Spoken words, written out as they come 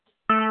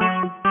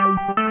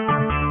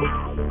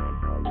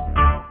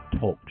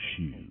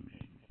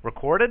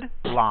recorded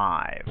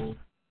live.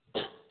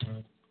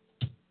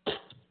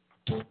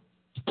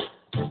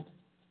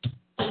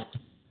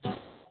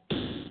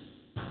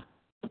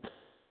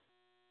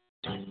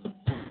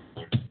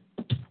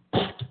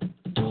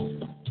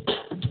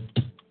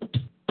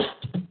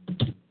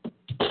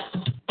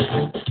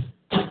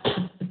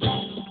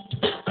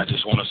 I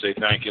just want to say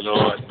thank you,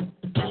 Lord.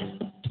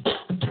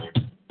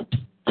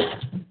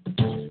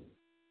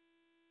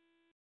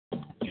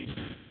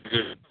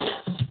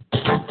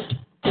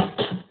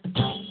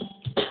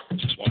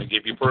 Just want to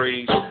give you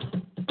praise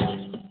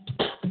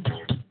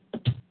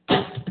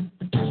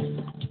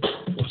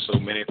for so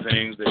many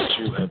things that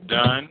you have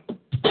done.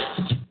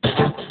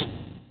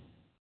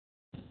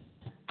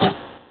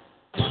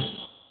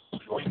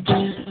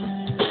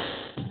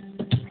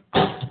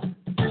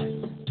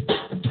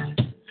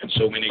 And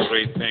so many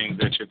great things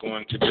that you're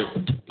going to do.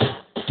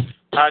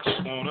 I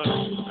just want to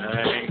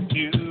thank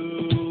you.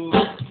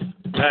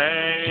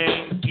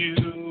 Thank you.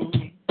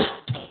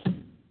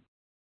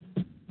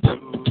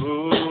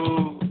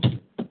 Ooh.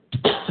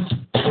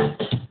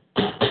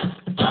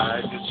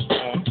 I just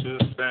want to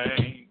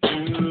thank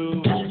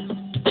you.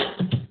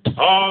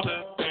 All the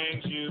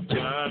things you've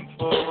done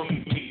for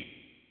me,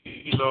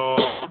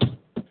 Lord.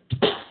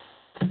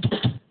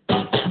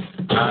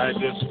 I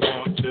just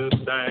want to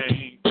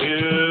thank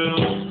you.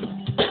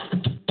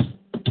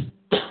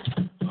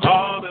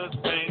 All the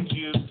things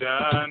you've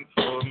done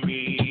for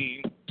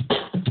me,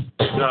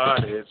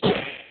 God is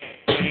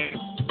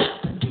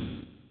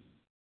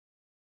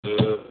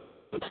good,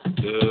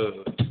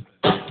 good,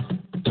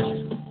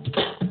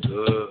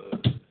 good.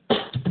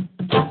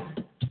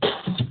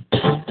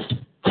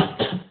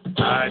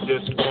 I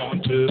just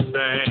want to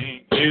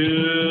thank you.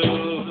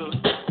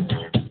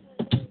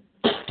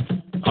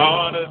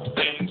 All the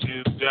things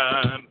you've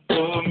done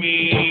for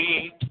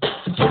me,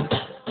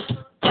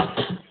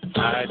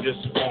 I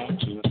just want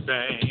to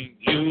thank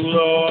you,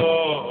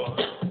 Lord.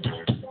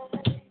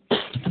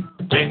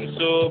 Been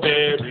so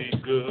very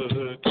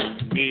good to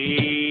me.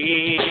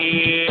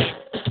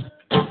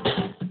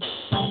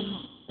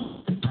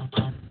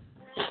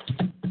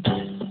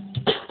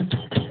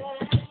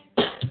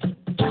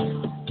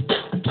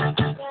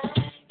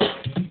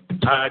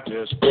 I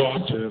just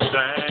want to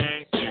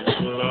thank you,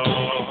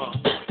 Lord.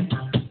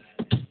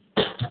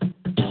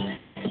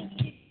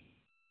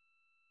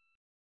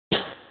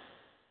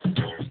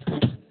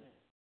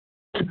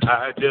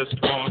 I just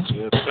want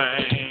to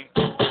thank.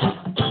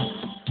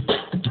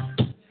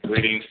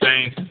 Greetings,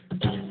 saints.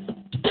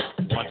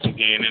 Once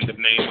again, in the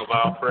name of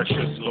our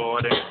precious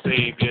Lord and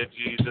Savior,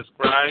 Jesus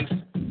Christ.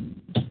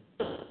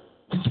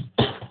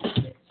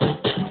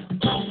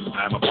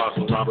 I'm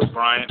Apostle Robert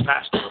Bryant,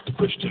 pastor of the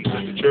Christian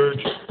Center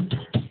Church,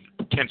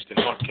 Kinston,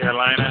 North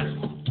Carolina,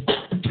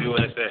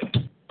 USA.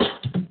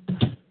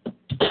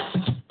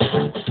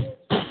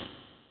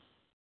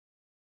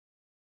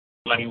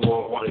 Like you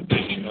all want a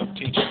edition of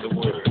Teaching the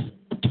Word,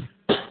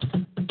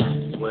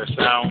 where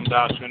sound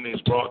doctrine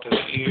is brought to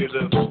the ears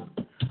of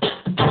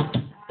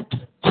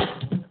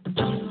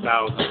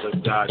thousands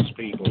of God's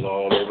people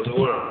all over the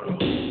world.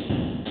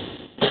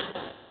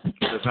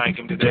 To thank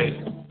Him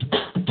today,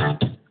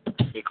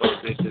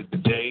 because this is the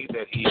day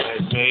that He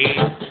has made.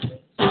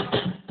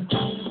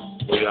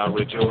 We are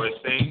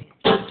rejoicing.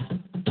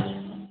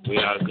 We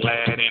are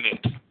glad in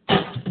it.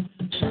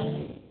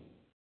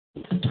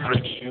 I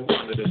greet you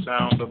under the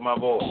sound of my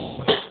voice.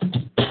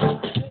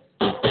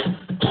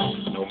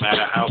 No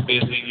matter how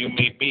busy you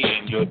may be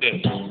in your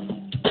day,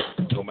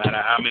 no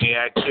matter how many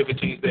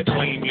activities that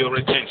claim your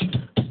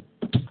attention,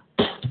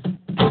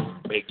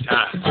 make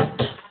time.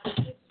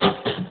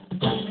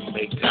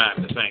 Make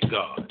time to thank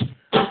God.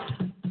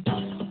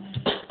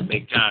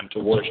 Make time to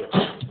worship.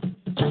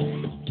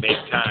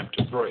 Make time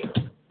to pray.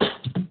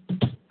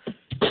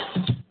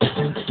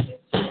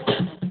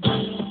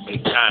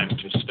 Make time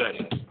to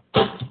study.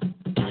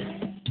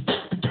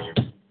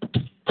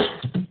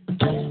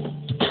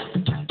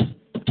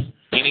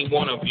 Any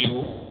one of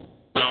you,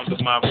 sound of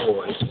my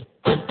voice,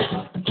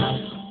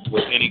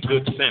 with any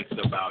good sense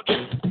about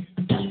you,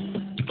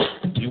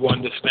 you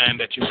understand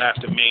that you have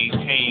to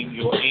maintain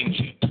your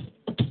engine.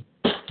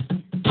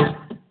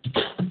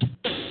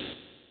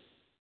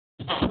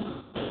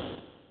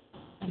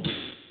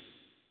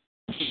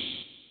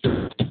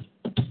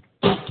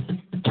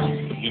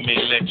 You may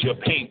let your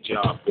paint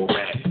job go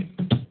bad,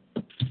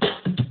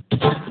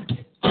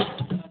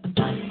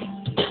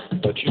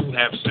 but you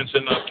have sense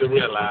enough to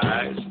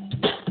realize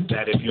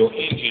that if your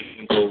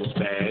engine goes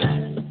bad,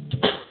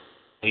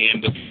 the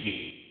end of the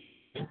year,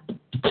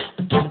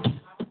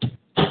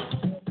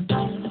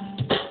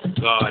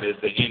 God is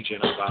the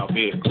engine of our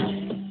vehicle.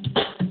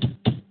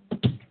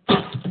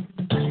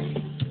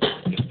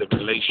 If the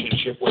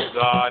relationship with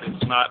God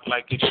is not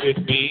like it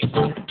should be,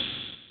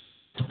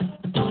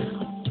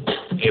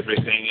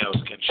 everything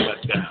else can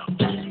shut down.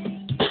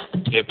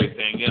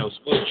 Everything else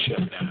will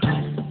shut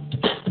down.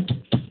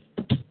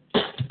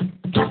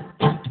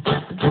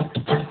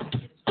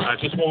 I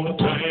just want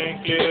to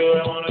thank you.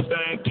 I want to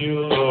thank you,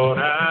 Lord.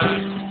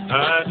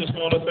 I just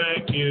want to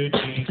thank you,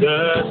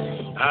 Jesus.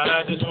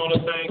 I just want to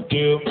thank you.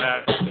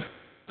 master.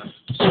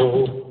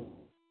 So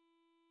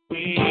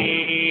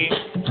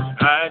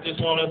I just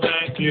want to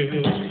thank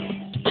you.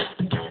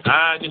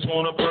 I just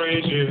want to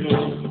praise you.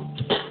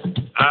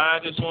 I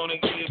just want to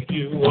give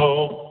you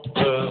all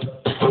the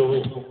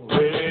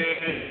glory.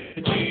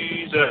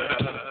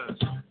 Jesus,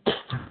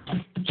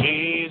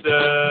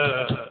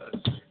 Jesus,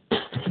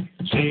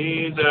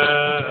 Jesus.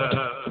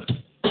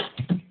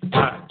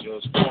 I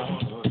just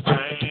want to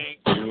thank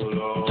you,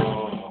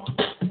 Lord.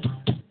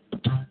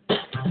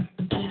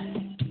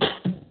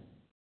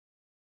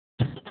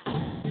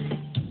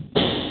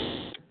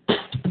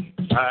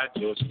 I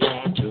just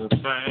want to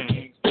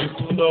thank you,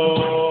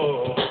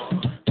 Lord.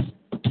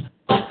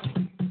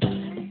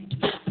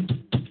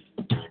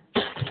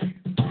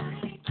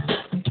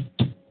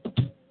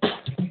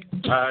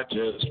 I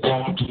just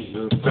want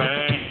to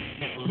thank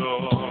you,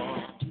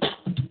 Lord.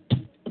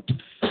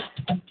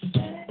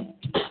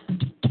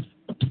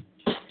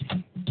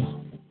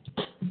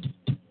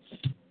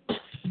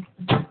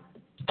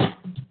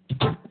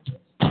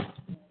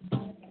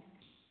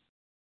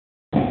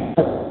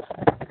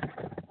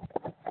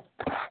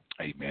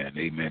 Amen,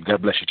 amen.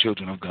 God bless you,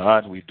 children of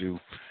God. We do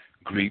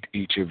greet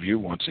each of you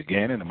once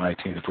again in the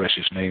mighty and the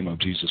precious name of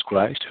Jesus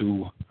Christ,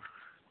 who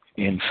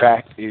in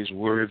fact is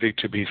worthy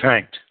to be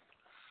thanked.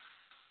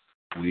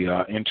 We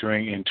are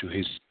entering into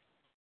his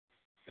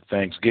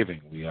thanksgiving.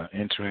 We are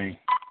entering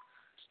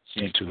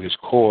into his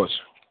courts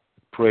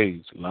of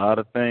praise. A lot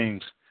of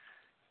things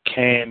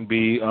can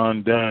be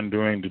undone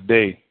during the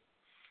day,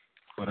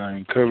 but I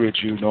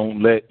encourage you,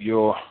 don't let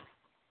your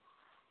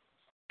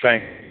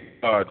thank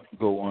God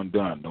go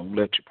undone. Don't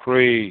let your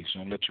praise,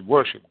 don't let your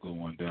worship go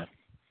undone.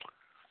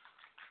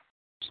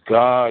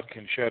 God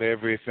can shut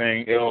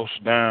everything else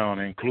down,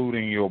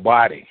 including your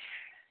body.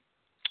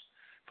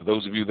 For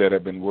those of you that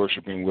have been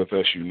worshiping with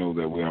us, you know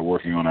that we are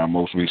working on our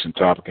most recent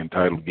topic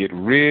entitled Get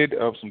Rid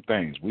of Some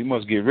Things. We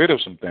must get rid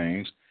of some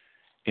things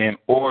in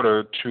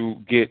order to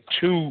get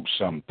to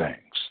some things.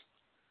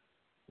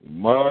 We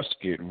must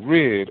get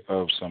rid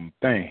of some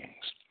things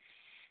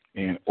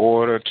in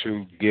order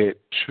to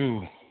get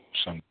to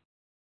some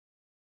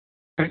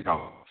things.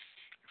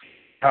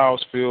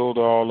 House filled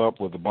all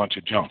up with a bunch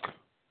of junk.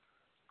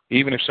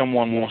 Even if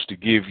someone wants to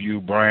give you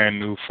brand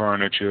new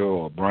furniture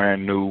or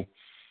brand new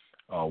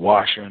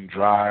washer and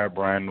dryer,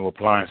 brand new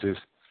appliances,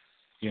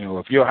 you know,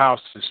 if your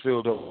house is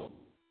filled up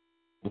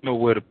with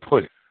nowhere to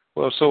put it,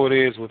 well, so it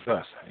is with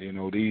us. You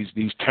know,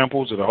 these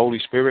temples of the Holy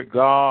Spirit,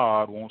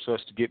 God wants us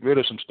to get rid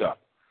of some stuff,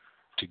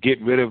 to get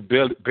rid of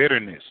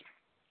bitterness,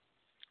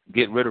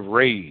 get rid of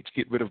rage,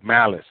 get rid of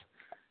malice.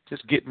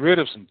 Just get rid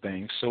of some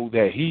things so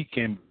that he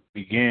can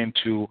begin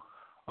to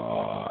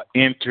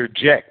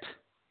interject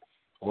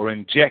or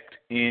inject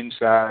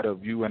inside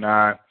of you and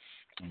I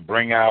and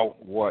bring out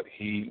what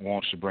he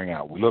wants to bring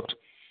out. We looked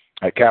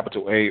at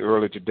capital A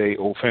earlier today,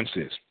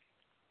 offenses.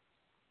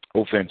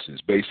 Offenses,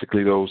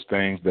 basically those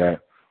things that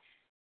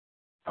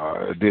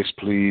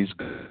displease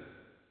God.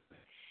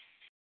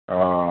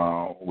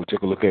 We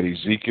took a look at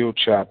Ezekiel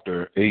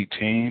chapter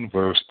 18,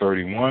 verse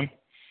 31.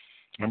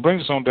 And it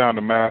brings us on down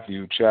to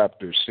Matthew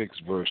chapter 6,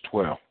 verse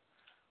 12.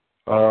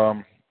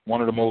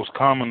 One of the most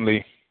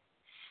commonly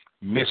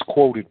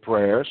misquoted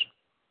prayers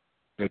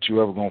that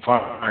you ever going to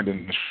find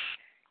in this,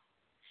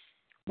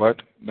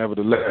 but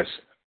nevertheless,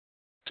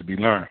 to be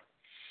learned.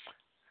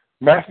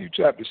 Matthew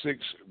chapter 6,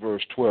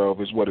 verse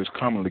 12 is what is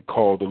commonly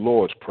called the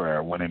Lord's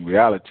Prayer, when in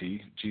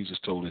reality, Jesus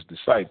told his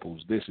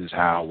disciples, this is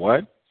how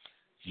what?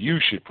 You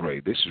should pray.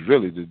 This is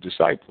really the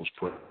disciples'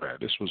 prayer.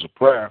 This was a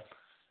prayer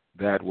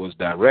that was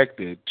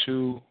directed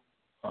to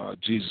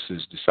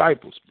Jesus'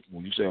 disciples.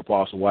 When you say,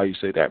 Apostle, why you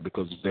say that?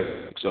 Because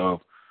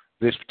of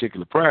this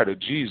particular prayer that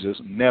Jesus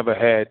never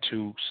had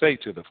to say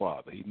to the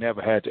Father. He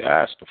never had to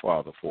ask the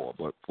Father for.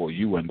 But for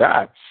you and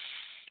I,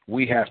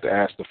 we have to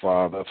ask the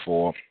Father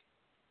for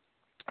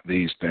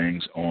these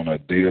things on a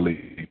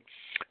daily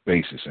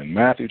basis. In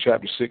Matthew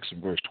chapter 6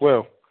 and verse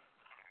 12,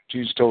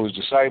 Jesus told his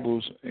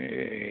disciples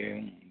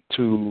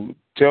to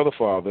tell the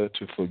Father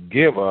to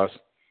forgive us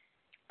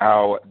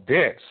our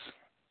debts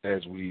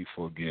as we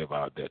forgive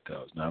our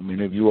debtors. Now,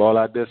 many of you all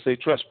out there say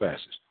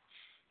trespasses.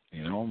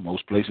 You know,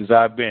 most places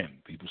I've been,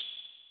 people say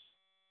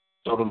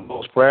the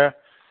Lord's Prayer,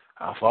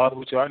 our Father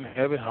which art in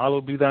heaven,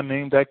 hallowed be thy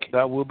name,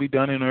 thy will be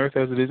done in earth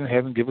as it is in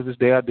heaven. Give us this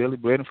day our daily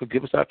bread and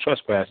forgive us our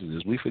trespasses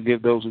as we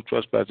forgive those who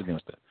trespass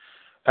against us.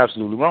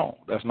 Absolutely wrong.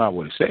 That's not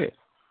what it said.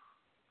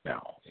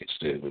 Now,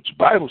 the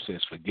Bible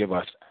says forgive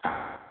us.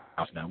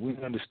 Now, we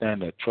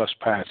understand that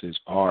trespasses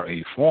are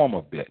a form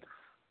of debt.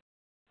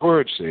 The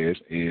word says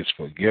is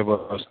forgive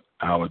us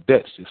our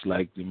debts. Just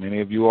like many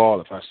of you all,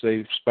 if I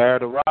say spare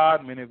the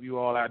rod, many of you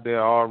all out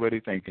there are already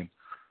thinking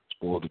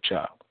spoil the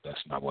child.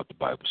 That's not what the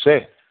Bible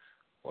said.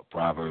 What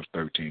Proverbs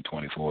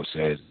 13:24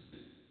 says,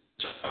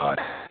 God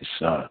is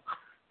son,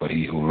 but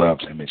he who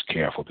loves him is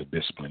careful to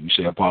discipline. You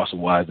say, Apostle,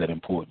 why is that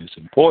important? It's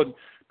important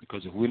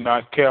because if we're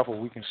not careful,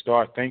 we can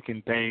start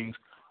thinking things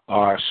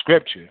are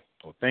scripture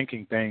or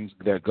thinking things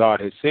that God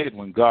has said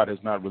when God has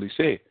not really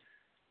said,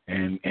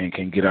 and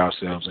can get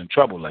ourselves in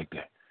trouble like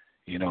that.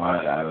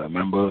 I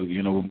remember,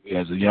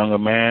 as a younger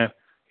man,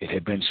 it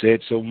had been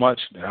said so much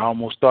that I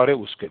almost thought it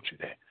was scripture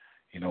that,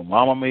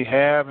 Mama may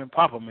have and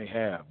Papa may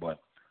have, but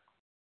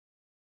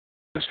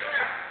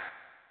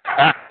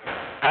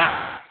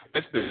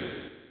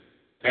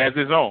as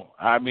his own.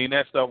 I mean,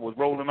 that stuff was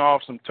rolling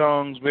off some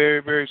tongues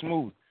very, very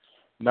smooth.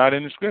 Not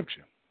in the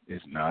scripture.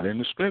 It's not in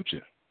the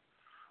scripture.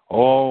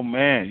 Oh,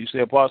 man. You say,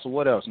 Apostle,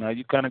 what else? Now,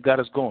 you kind of got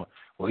us going.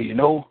 Well,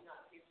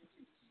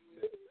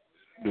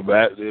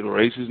 the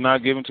race is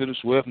not given to the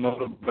swift, nor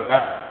the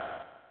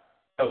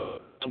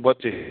but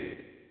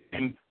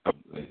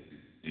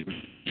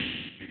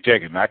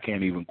checking. I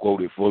can't even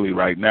quote it fully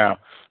right now,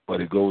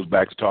 but it goes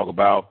back to talk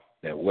about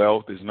that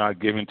wealth is not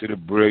given to the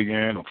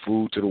brilliant or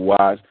food to the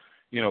wise.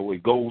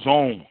 It goes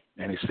on,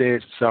 and it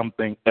says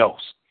something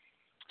else.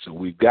 So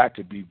we've got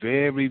to be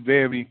very,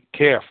 very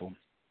careful,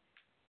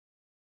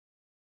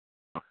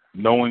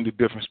 knowing the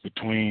difference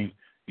between,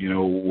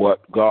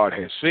 what God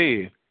has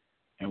said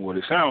and what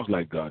it sounds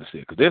like God has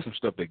said. Because there's some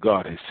stuff that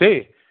God has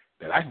said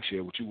that I can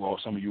share with you all,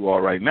 some of you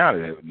all right now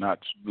that are not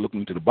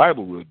looking into the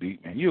Bible real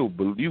deep, and you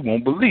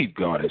won't believe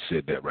God has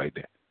said that right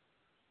there.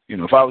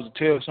 If I was to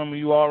tell some of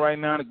you all right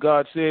now that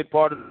God said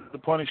part of the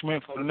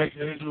punishment for the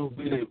nation of Israel would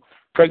be that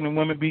pregnant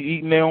women be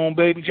eating their own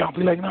babies, y'all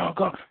be like, no,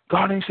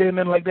 God ain't saying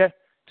nothing like that,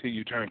 till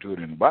you turn to it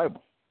in the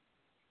Bible.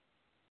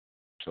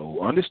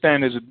 So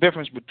understand there's a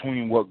difference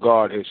between what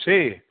God has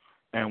said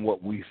and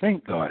what we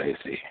think God has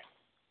said.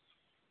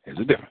 There's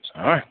a difference,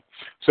 all right?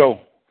 So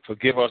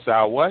forgive us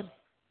our what?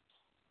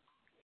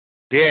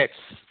 Debts.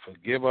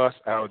 Forgive us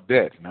our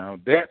debts. Now,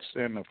 debts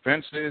and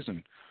offenses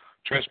and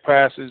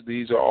trespasses,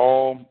 these are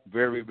all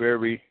very,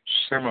 very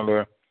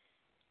similar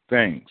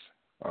things.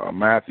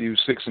 Matthew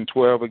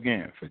 6:12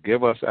 again.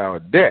 Forgive us our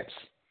debts,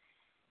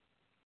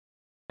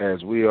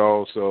 as we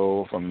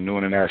also, from the New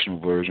International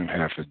Version,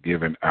 have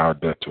forgiven our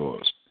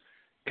debtors.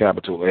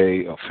 Capital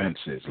A,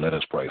 offenses. Let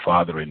us pray.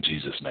 Father, in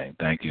Jesus' name,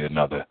 thank you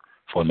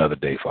for another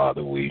day,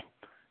 Father. We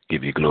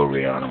give you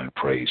glory, honor, and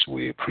praise.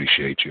 We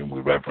appreciate you and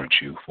we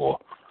reverence you for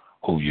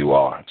who you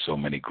are and so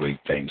many great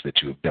things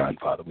that you have done,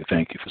 Father. We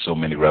thank you for so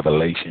many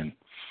revelation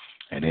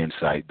and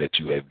insight that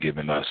you have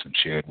given us and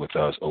shared with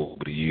us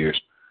over the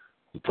years.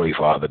 We pray,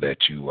 Father,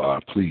 that you are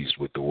pleased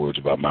with the words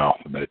of our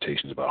mouth, the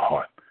meditations of our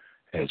heart,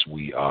 as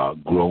we are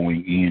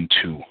growing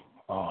into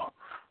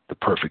the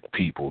perfect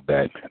people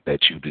that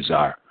you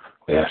desire.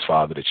 We ask,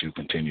 Father, that you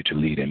continue to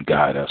lead and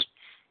guide us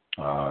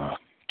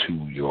to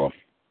your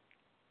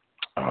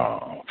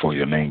for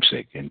your name's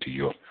sake, into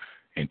your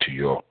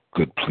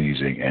good,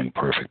 pleasing, and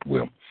perfect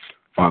will.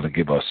 Father,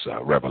 give us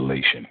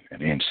revelation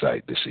and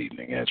insight this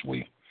evening as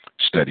we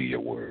study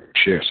your word.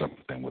 Share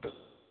something with us,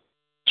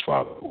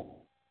 Father, who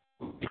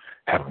we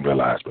haven't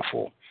realized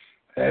before.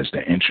 As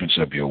the entrance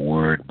of your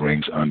word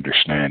brings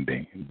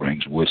understanding,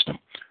 brings wisdom,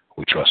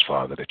 we trust,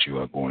 Father, that you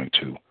are going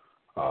to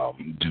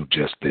do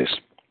just this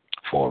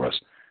for us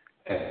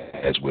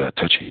as we are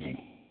touching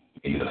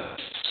his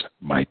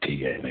mighty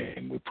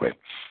name, we pray.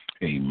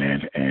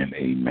 Amen and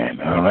amen.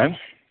 All right.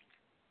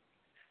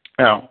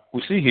 Now,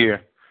 we see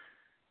here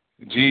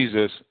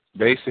Jesus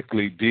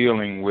basically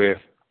dealing with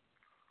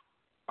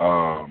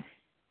the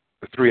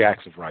three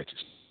acts of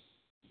righteousness.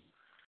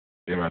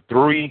 There are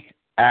three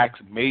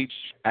major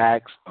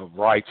acts of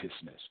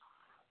righteousness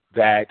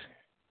that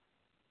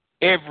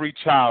every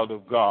child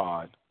of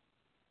God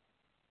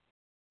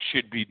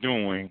should be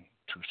doing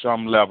to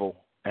some level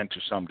and to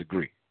some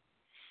degree.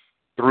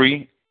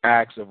 Three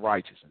acts of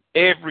righteousness.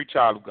 Every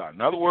child of God.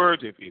 In other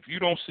words, if you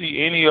don't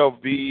see any of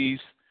these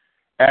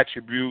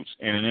attributes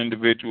in an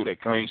individual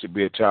that claims to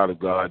be a child of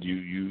God,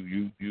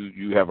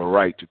 you have a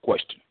right to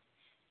question.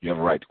 You have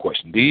a right to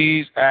question.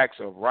 These acts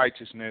of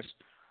righteousness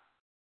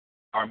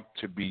are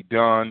to be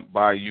done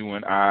by you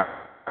and I.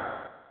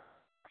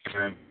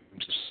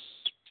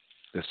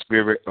 The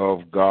Spirit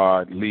of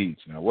God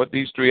leads. Now, what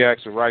these three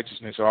acts of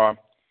righteousness are,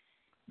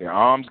 they're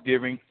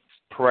almsgiving,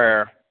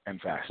 prayer, and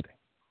fasting.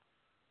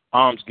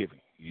 Almsgiving.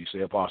 You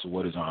say, Apostle,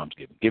 what is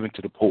almsgiving? Giving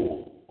to the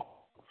poor.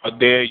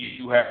 There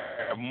you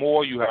have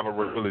more, you have a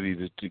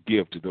ability to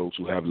give to those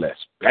who have less.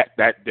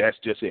 That's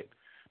just it.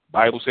 The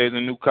Bible says in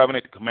the New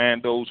Covenant to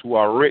command those who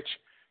are rich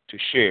to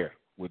share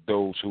with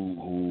those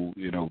who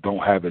don't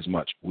have as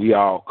much. We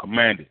are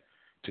commanded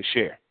to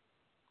share.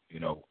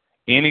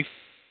 Anything,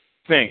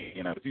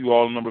 with you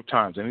all a number of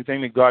times,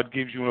 anything that God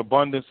gives you an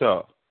abundance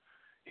of,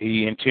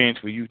 he intends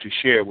for you to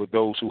share with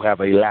those who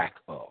have a lack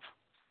of.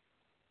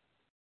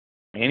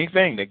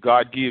 Anything that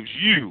God gives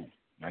you,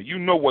 now you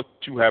know what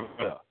you have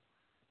left.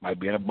 Might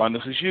be an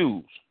abundance of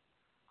shoes.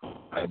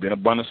 Might be an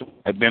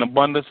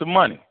abundance of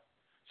money.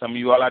 Some of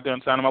you all out there on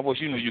the sound of my voice,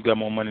 you know you got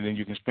more money than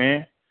you can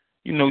spend.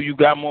 You know you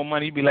got more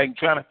money. You be like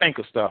trying to think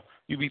of stuff.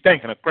 You be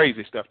thinking of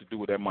crazy stuff to do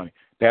with that money.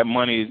 That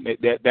money is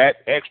that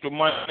extra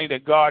money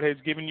that God has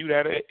given you,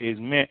 that is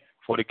meant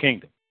for the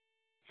kingdom.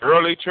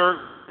 Early church,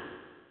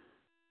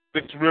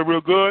 it's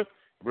real good,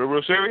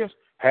 real serious.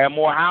 Had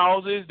more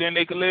houses than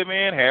they could live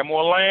in. Had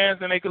more lands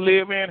than they could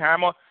live in.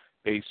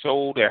 They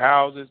sold their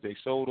houses. They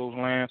sold those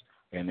lands.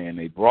 And then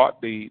they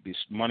brought this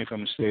money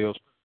from the sales,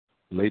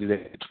 laid it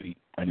at his feet,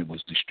 and it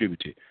was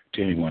distributed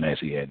to anyone as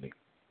he had need.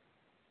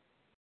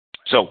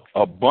 So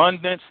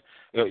abundance,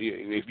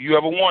 if you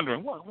ever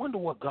wondering, wonder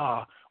what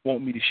God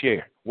want me to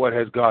share. What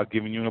has God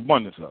given you an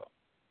abundance of?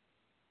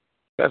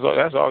 That's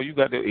all you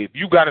got. If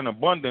you got an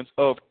abundance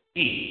of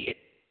it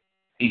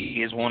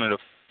is one of the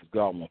things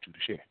God wants you to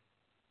share.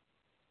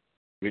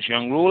 This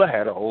young ruler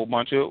had a whole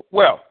bunch of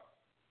wealth.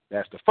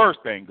 That's the first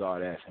thing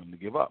God asked him to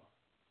give up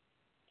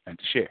and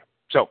to share.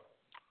 So,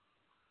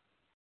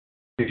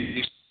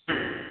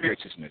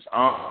 righteousness,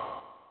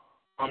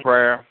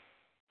 prayer.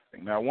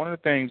 Now, one of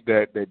the things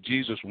that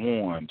Jesus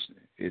warns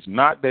is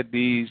not that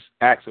these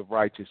acts of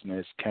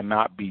righteousness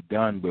cannot be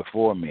done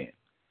before men.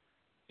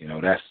 You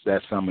know,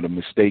 that's some of the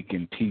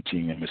mistaken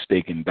teaching and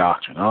mistaken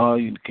doctrine. Oh,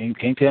 you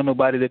can't tell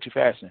nobody that you're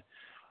fasting.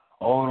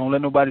 Oh, don't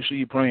let nobody see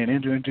you praying.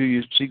 Enter into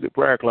your secret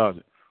prayer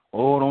closet.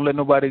 Oh, don't let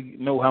nobody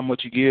know how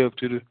much you give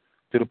to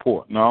the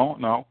poor.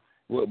 No.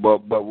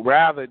 But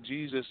rather,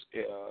 Jesus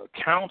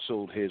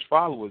counseled his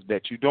followers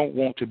that you don't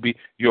want to be,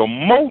 your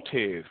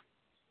motive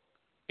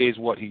is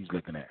what he's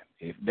looking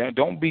at.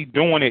 Don't be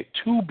doing it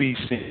to be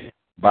seen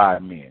by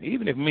men.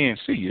 Even if men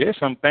see you, there's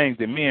some things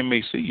that men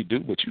may see you do,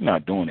 but you're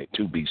not doing it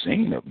to be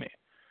seen of men.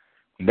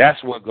 And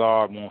that's what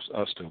God wants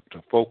us to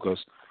focus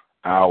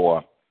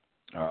our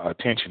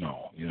attention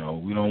on. You know,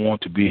 we don't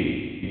want to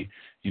be,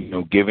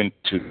 given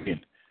to,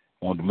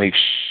 want to make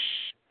sure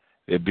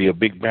there'd be a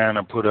big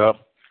banner put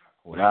up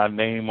with our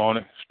name on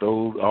it,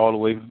 strode all the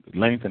way the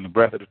length and the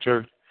breadth of the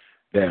church,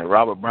 that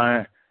Robert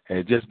Bryant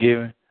had just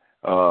given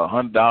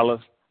 $100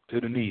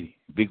 to the needy.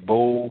 Big,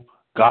 bold,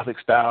 Gothic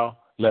style.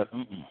 No,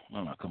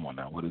 come on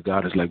now.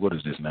 God is like, what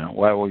is this now?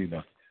 Why were you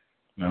doing?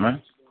 All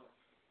right?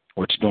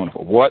 What you doing it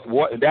for? What?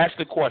 That's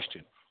the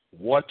question.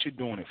 What you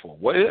doing it for?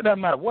 It doesn't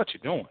matter what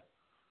you're doing.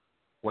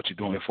 What you're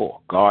doing it for.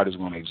 God is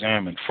going to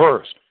examine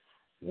first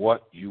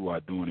what you are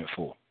doing it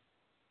for.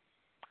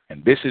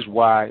 And this is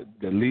why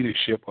the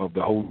leadership of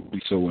the Holy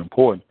is so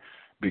important,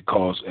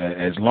 because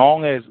as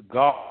long as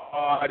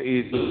God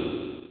is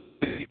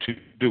to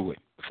do it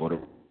for the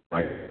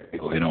right,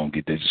 go ahead on,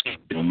 get this,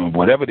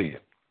 whatever it is.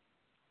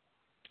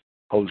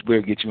 Holy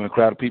Spirit get you in a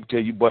crowd of people,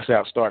 tell you bust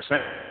out, start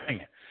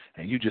singing,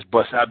 and you just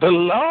bust out, the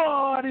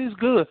Lord is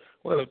good.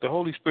 Well, if the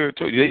Holy Spirit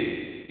told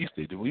you,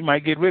 we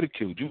might get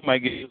ridiculed.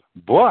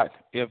 But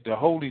if the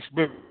Holy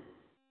Spirit,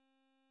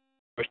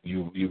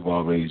 you've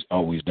always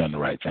done the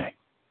right thing.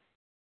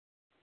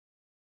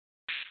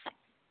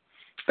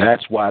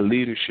 That's why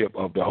leadership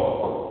of the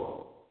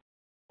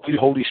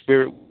Holy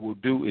Spirit will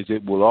do is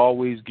it will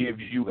always give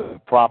you a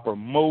proper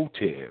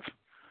motive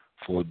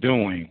for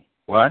doing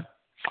what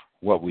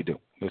we do.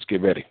 Let's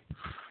get ready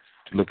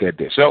to look at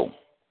this. So,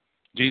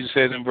 Jesus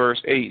says in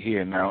verse 8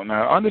 here, now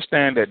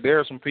understand that there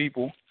are some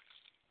people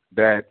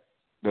that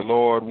the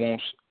Lord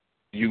wants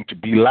you to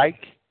be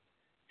like,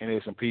 and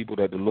there's some people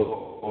that the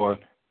Lord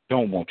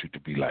don't want you to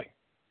be like.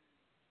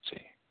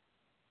 See,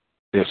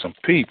 there's some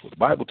people, the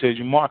Bible tells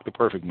you, mark the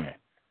perfect man.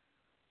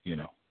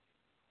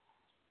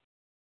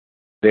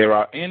 There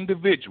are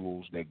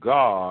individuals that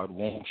God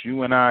wants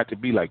you and I to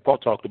be like. Paul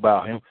talked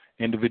about him,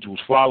 individuals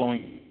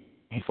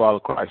he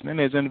followed Christ. And then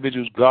there's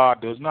individuals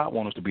God does not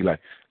want us to be like.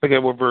 Look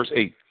at what verse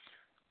 8.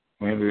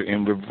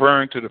 In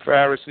referring to the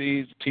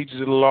Pharisees, teachers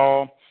of the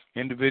law,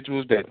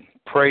 individuals that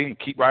pray and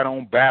keep right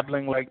on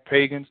babbling like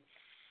pagans,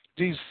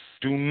 Jesus,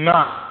 do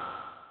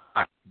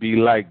not be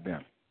like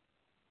them.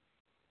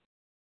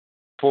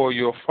 For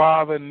your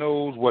Father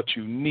knows what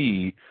you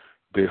need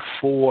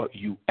before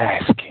you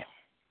ask him.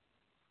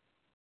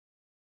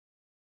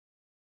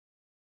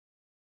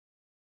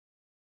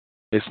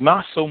 It's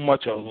not so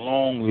much a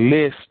long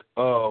list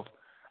of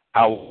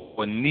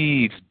our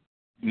needs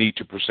need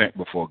to present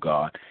before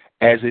God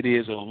as it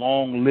is a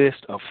long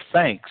list of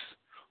thanks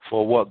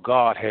for what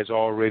God has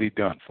already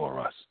done for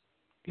us.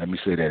 Let me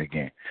say that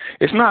again.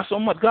 It's not so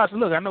much God said,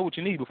 look, I know what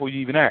you need before you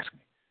even ask me.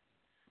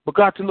 But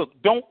God said, look,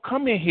 don't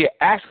come in here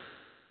asking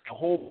a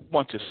whole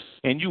bunch of,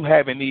 and you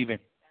haven't even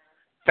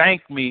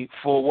thanked me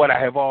for what I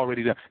have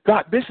already done.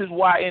 God, this is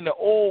why in the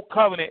old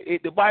covenant,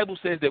 the Bible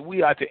says that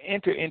we are to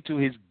enter into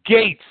his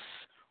gates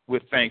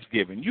with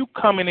thanksgiving. You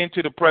coming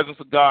into the presence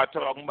of God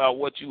talking about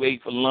what you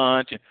ate for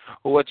lunch and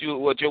what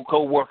your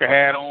coworker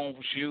had on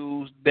for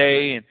shoes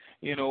today, and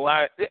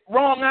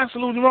wrong,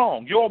 absolutely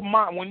wrong. Your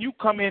mind, when you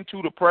come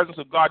into the presence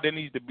of God, there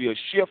needs to be a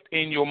shift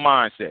in your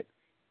mindset.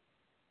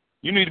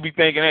 You need to be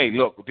thinking, hey,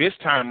 look, this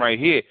time right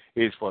here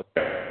is for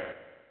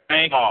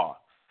thank God.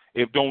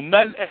 If don't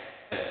nothing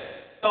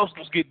else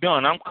get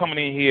done, I'm coming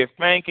in here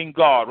thanking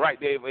God right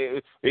there.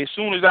 As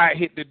soon as I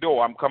hit the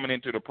door, I'm coming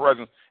into the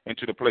presence,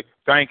 into the place,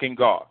 thanking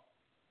God,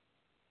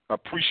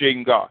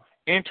 appreciating God,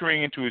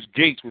 entering into his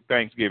gates with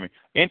thanksgiving,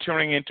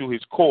 entering into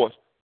his courts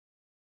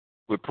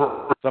with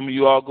prayer. Some of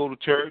you all go to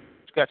church,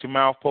 got your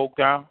mouth poked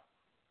out.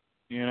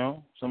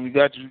 Some of you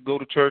go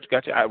to church,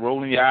 got your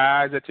rolling your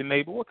eyes at your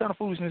neighbor. What kind of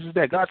foolishness is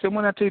that? God said,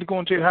 when I tell you to go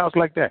into your house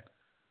like that?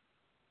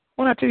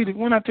 When I tell you to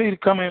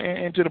come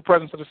into the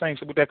presence of the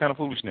saints with that kind of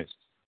foolishness?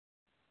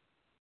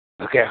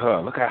 Look at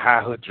her. Look at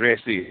how her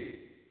dress is.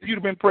 you'd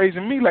have been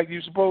praising me like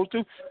you're supposed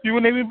to, you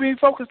wouldn't even be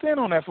focused in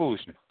on that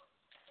foolishness.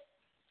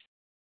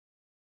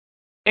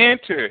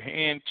 Enter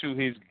into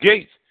his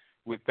gates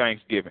with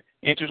thanksgiving.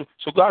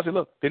 So God said,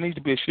 look, there needs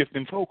to be a shift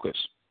in focus.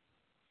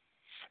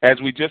 As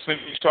we just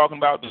finished talking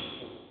about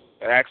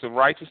the acts of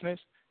righteousness,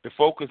 the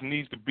focus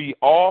needs to be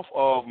off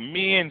of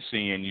men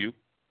seeing you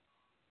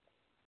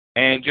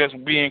and just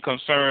being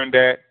concerned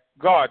that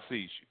God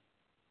sees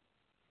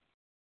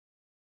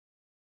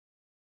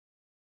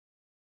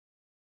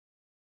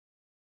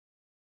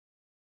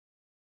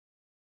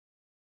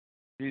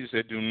you. Jesus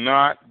said, do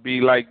not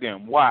be like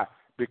them. Why?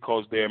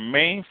 Because their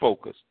main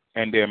focus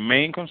and their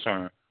main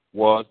concern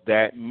was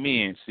that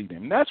men see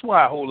them. That's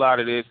why a whole lot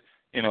of this,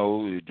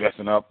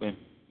 dressing up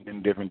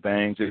in different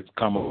things has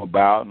come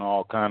about and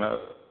all kind of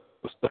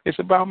stuff. It's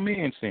about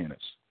men seeing us.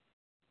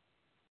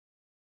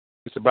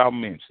 It's about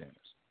men seeing us.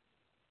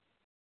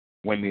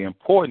 When the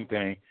important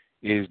thing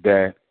is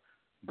that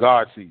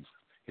God sees.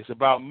 It's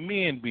about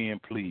men being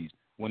pleased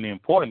when the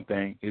important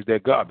thing is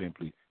that God being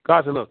pleased.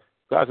 God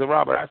said,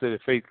 Robert, I said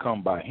that faith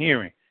come by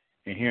hearing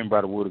and hearing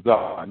by the word of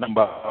God, not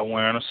by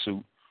wearing a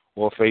suit,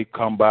 or faith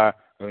come by,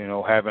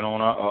 having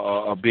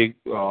on a big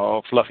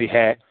fluffy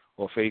hat,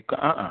 or faith.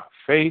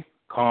 Faith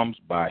comes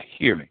by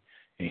hearing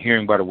and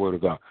hearing by the word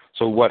of God.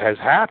 So what has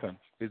happened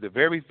is the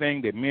very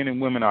thing that men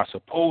and women are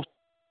supposed to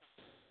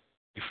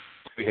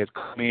has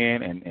come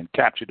in and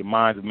captured the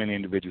minds of many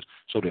individuals,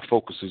 so their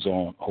focus is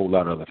on a whole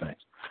lot of other things.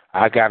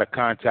 I got a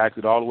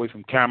contacted all the way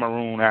from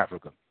Cameroon,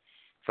 Africa. A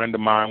friend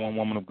of mine, one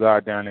woman of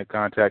God down there,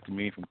 contacted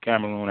me from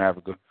Cameroon,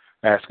 Africa,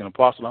 asking,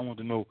 Apostle, I want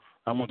to know,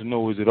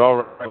 is it all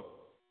right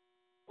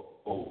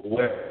to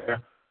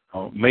wear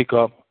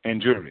makeup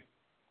and jewelry?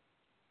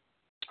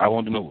 I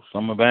want to know.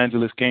 Some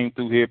evangelists came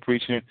through here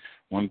preaching.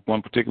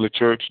 One particular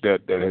church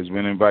that has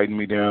been inviting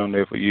me down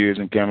there for years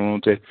in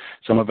Cameroon.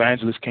 Some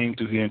evangelists came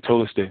through here and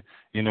told us that,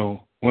 it's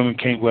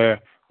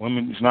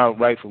not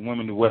right for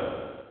women to wear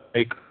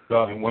makeup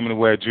and women to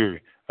wear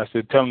jewelry. I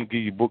said, tell them to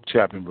give you book,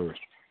 chapter, and verse.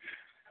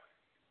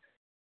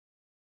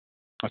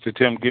 I said,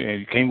 tell them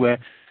you can't wear,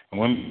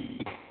 and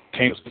women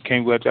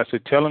can't wear. I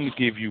said, tell them to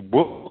give you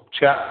book,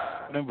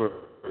 chapter, and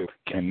verse.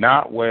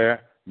 Cannot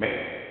wear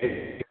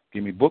makeup.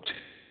 Give me book,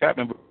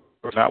 chapter, and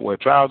verse. Not wear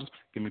trousers.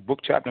 Give me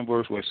book, chapter, and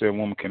verse where it said a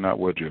woman cannot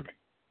wear jewelry.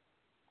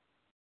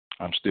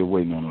 I'm still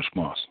waiting on a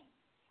response.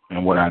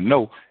 And what I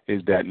know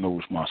is that no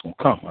response going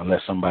to come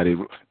unless somebody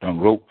done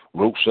wrote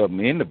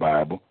something in the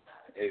Bible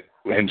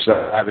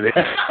inside of it.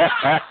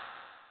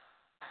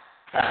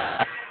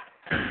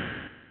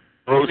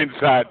 Wrote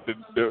inside the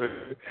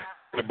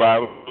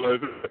Bible.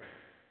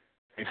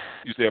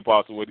 You say,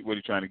 Apostle, what are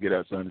you trying to get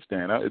us to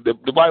understand?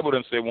 The Bible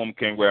doesn't say a woman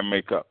can't wear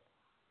makeup.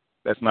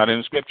 That's not in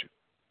the Scripture.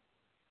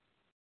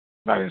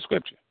 Not in the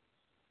Scripture.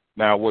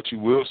 Now, what you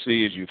will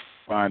see is you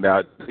find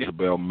out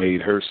Isabel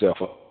made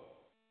herself up.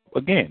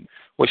 Again,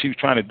 what she was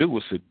trying to do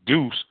was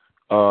seduce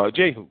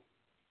Jehu.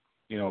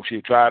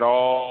 She tried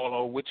all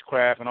her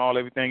witchcraft and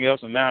everything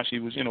else, and now she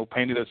was,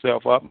 painted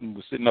herself up and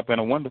was sitting up in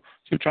a window.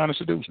 She was trying to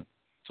seduce him.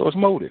 So it's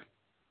motive,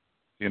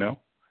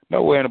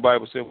 Nowhere in the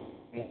Bible said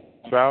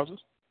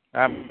trousers.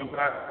 I remember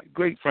a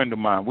great friend of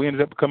mine. We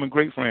ended up becoming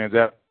great friends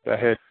after I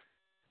had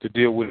to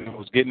deal with it. I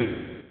was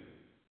getting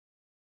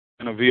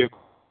in a vehicle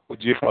with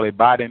Jeffrey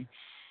Biden.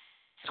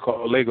 It's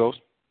called Legos.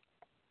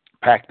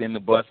 Packed in the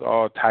bus,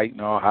 all tight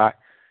and all hot.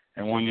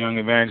 And one young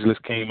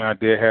evangelist came out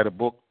there, had a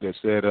book that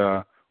said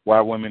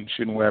why women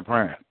shouldn't wear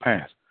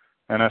pants.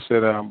 And I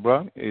said,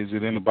 bro, is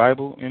it in the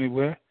Bible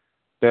anywhere?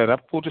 That I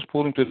just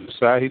pulled him to the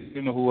side. He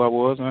didn't know who I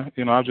was. I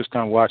was just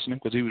kind of watching him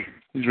because he was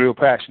real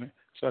passionate.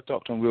 So I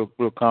talked to him real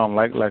calm,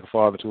 like a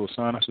father to a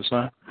son. I said,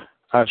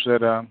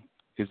 son,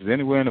 is it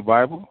anywhere in the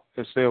Bible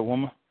that say a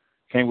woman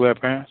can't wear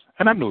pants?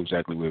 And I knew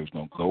exactly where it was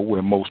going to go,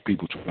 where most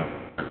people try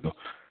to go.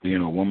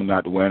 A woman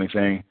not to wear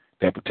anything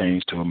that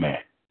pertains to a man.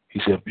 He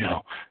said,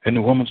 and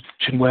the woman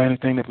shouldn't wear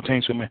anything that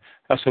pertains to a man.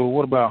 I said, well,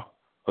 what about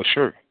a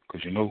shirt?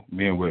 Because,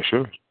 men wear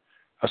shirts.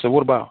 I said,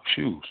 what about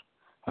shoes?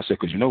 I said,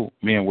 because,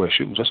 men wear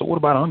shoes. I said, what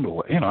about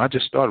underwear? I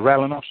just started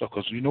rattling off stuff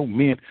because,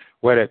 men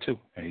wear that too.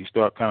 And he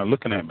started kind of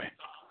looking at me.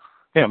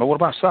 Yeah, but what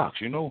about socks?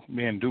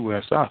 Men do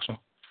wear socks. So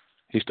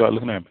he started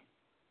looking at me.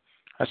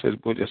 I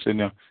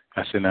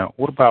said, now,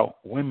 what about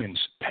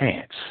women's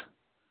pants?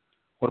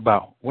 What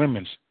about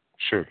women's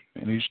shirt?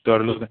 And he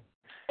started looking.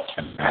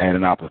 And I had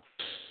an opportunity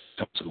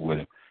with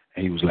him,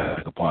 and he was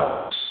like,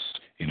 Apostle.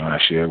 I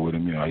shared with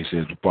him, he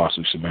says,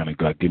 Apostle, man,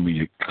 God, give me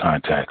your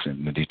contacts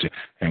and the detail.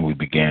 And we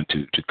began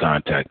to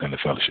contact in the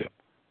fellowship,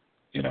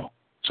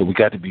 So we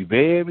got to be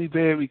very,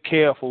 very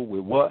careful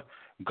with what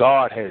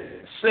God has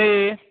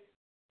said.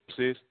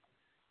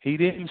 He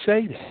didn't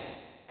say that.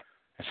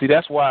 And see,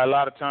 that's why a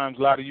lot of times,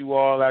 a lot of you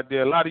all out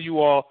there, a lot of you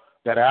all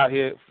that are out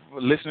here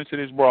listening to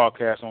this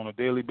broadcast on a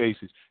daily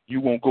basis,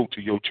 you won't go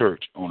to your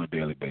church on a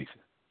daily basis.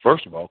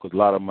 First of all, because a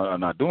lot of them are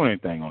not doing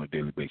anything on a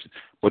daily basis.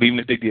 But even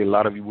if they did, a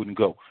lot of you wouldn't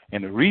go.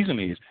 And the reason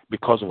is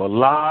because of a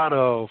lot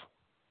of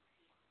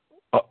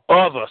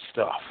other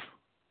stuff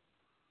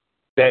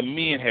that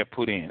men have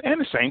put in. And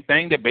the same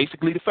thing that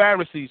basically the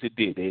Pharisees had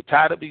did. They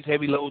tied up these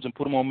heavy loads and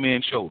put them on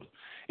men's shoulders.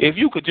 If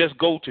you could just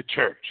go to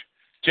church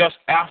just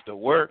after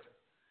work,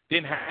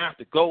 didn't have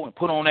to go and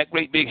put on that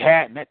great big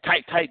hat and that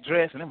tight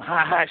dress and them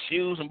high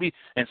shoes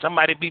and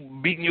somebody be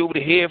beating you over the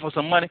head for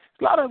some money,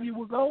 a lot of you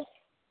would go.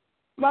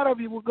 A lot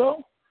of you would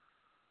go.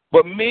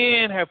 But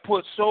men have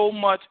put so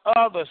much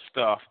other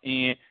stuff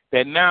in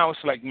that now it's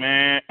like,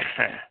 man,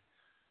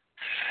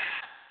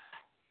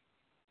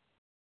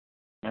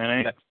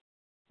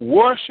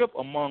 worship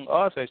among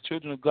us as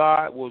children of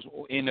God was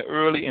in the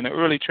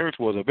early church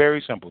was a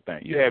very simple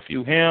thing. You had a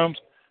few hymns,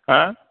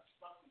 huh?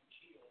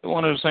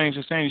 One of the things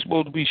is saying you're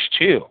supposed to be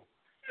chill.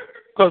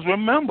 Because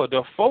remember,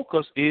 the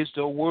focus is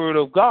the word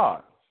of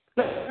God.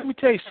 Let me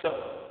tell you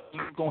something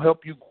that's going to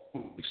help you.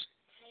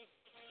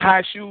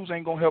 High shoes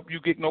ain't going to help you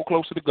get no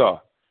closer to God.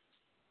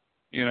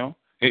 You know?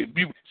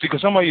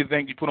 Because some of you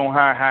think you put on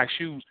high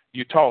shoes,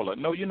 you're taller.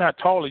 No, you're not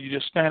taller. You're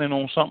just standing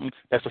on something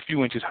that's a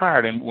few inches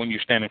higher than when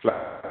you're standing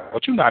flat.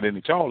 But you're not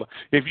any taller.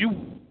 If you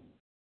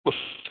put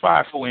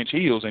 5'4"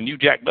 heels and you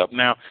jacked up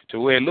now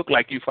to where it looked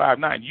like you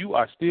 5'9", you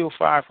are still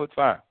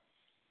 5'5".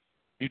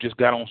 You just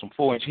got on some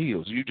 4-inch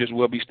heels. You just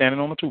will be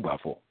standing on a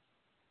 2x4.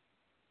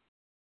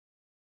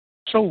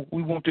 So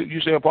we want to,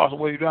 you say, Apostle,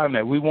 where are you driving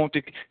at? We want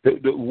to,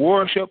 the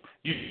worship,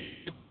 you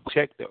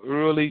check the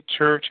early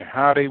church and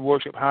how they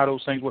worship, how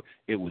those things were.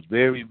 It was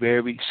very,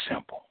 very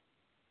simple.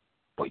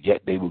 But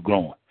yet they were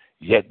growing.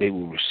 Yet they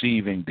were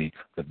receiving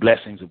the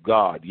blessings of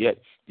God. Yet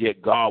there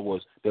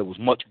was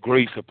much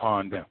grace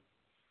upon them.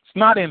 It's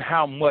not in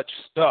how much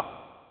stuff.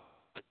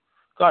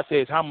 God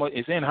says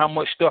it's in how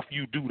much stuff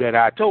you do that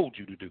I told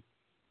you to do.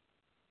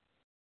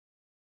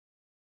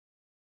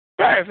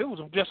 If it was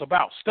just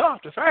about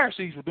stuff, the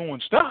Pharisees were doing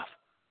stuff.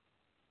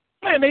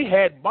 Man, they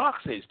had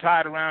boxes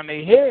tied around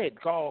their head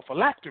called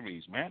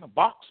phylacteries, man, a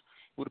box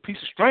with a piece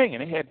of string,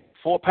 and they had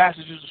 4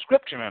 passages of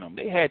scripture in them.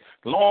 They had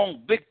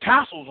long, big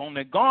tassels on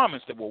their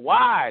garments that were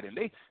wide, and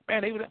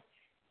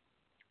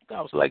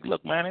God was like,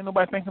 look, man, ain't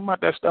nobody thinking about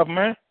that stuff,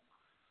 man.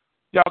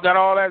 Y'all got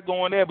all that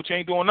going there, but you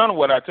ain't doing none of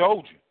what I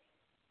told you.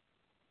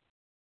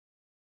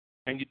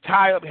 And you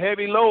tie up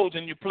heavy loads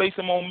and you place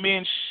them on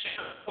men's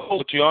shoulders,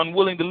 but you're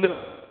unwilling to live.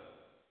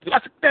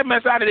 Let's get that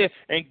mess out of there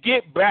and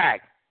get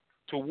back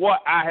to what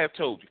I have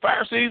told you.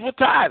 Pharisees were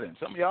tithing.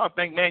 Some of y'all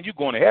think, man, you're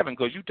going to heaven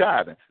because you're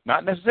tithing.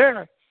 Not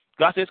necessarily.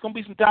 God said it's going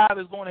to be some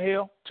tithers going to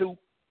hell too.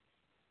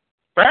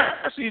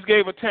 Pharisees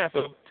gave a tenth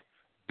of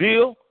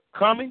bill,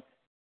 coming,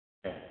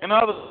 and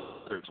others.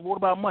 So what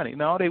about money?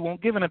 No, they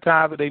weren't giving a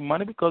tithe of their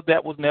money because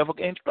that was never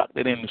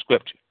instructed in the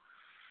scripture.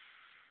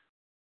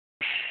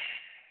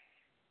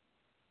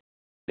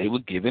 They were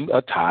given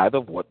a tithe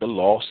of what the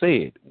law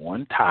said.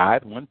 1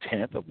 tithe,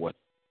 1/10 of what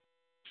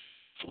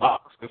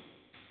flocks,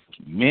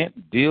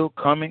 mint, dill,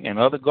 cumming, and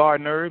other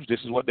garden herbs. This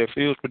is what their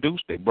fields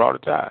produced. They brought a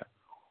tithe.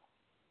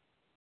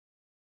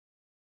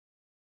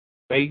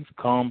 Faith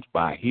comes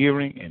by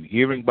hearing, and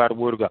hearing by the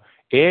word of God.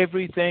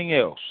 Everything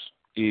else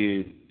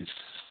is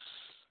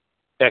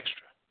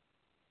extra.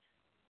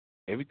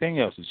 Everything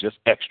else is just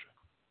extra.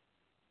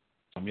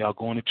 Some of y'all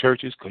going to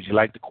churches because you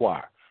like the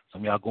choir.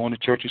 Some of y'all going to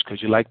churches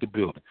because you like the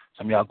building.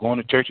 Some of y'all going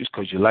to churches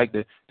because you like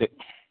the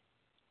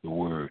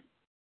word.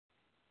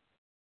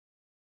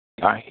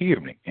 By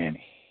hearing and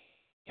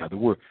the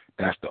word.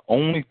 That's the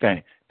only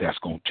thing that's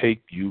going to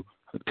take you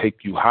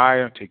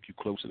higher, take you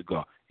closer to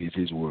God, is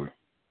his word.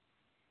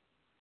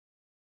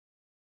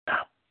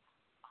 Now,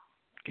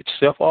 get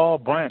yourself all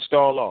branched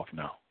all off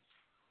now.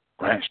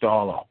 Branched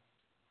all off.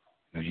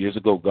 Now, years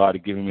ago, God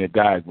had given me a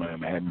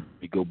diagram and had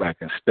me go back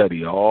and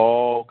study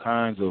all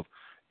kinds of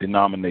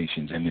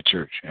denominations in the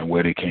church and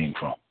where they came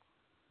from.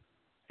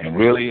 And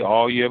really,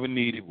 all you ever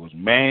needed was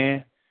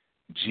man,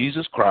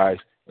 Jesus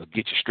Christ, will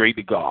get you straight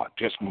to God.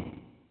 Just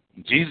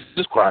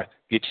Jesus Christ,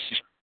 get you.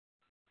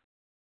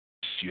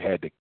 You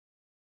had the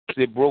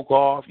that broke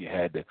off. You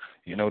had then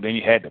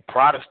you had the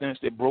Protestants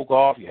that broke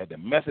off. You had the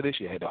Methodists.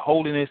 You had the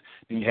Holiness.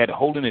 Then you had the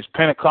Holiness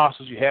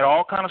Pentecostals. You had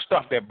all kind of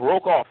stuff that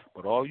broke off.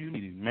 But all you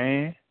needed,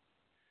 man,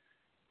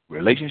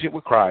 relationship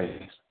with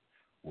Christ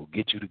will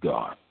get you to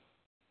God.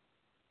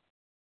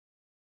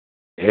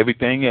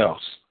 Everything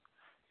else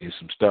is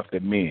some stuff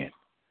that men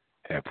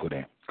have put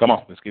in. Come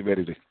on, let's get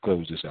ready to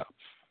close this out.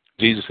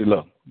 Jesus said,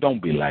 look,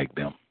 don't be like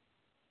them.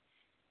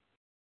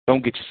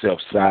 Don't get yourself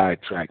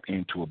sidetracked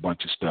into a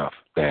bunch of stuff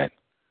that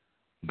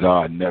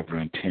God never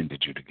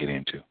intended you to get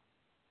into.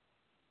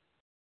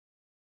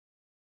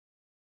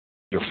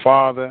 Your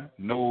Father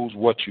knows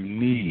what you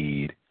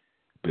need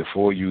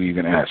before you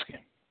even ask him.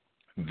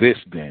 This,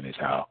 then, is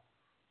how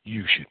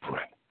you should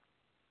pray.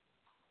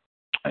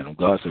 And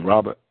God said,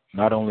 Robert,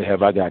 not only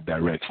have I got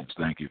directions,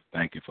 thank you,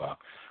 Father,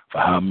 for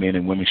how men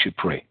and women should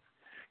pray.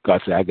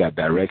 God said, I got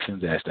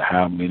directions as to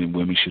how men and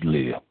women should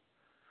live.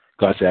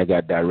 God said, I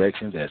got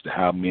directions as to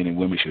how men and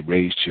women should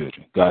raise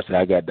children. God said,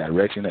 I got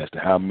direction as to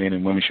how men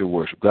and women should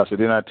worship. God said,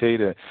 didn't I tell you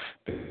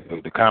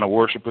that the kind of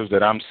worshipers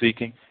that I'm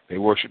seeking, they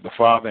worship the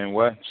Father in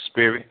what?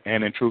 Spirit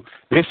and in truth.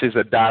 This is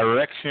a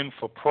direction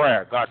for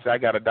prayer. God said, I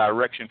got a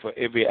direction for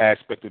every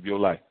aspect of your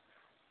life.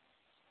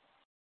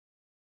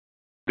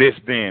 This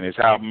then is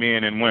how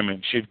men and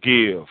women should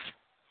give.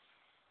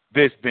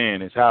 This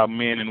then is how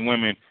men and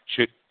women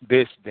should.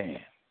 This then,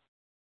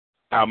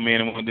 how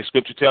men and women. The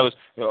scripture tells us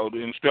the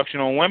instruction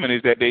on women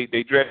is that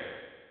they dress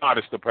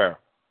modest apparel.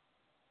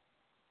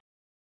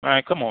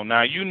 Man, come on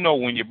now. You know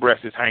when your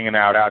breast is hanging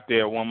out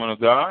there, woman of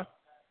God.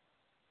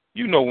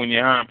 You know when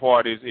your hind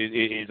part is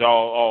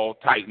all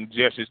tight and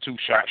just is too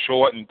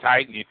short and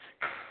tight and you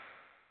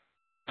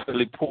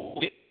really pull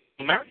it.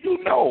 Now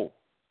you know.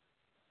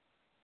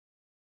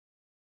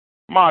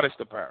 Modest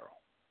apparel.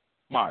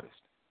 Modest.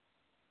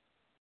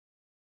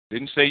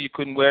 Didn't say you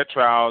couldn't wear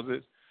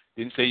trousers.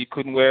 Didn't say you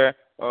couldn't wear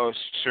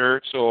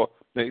shirts or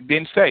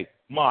didn't say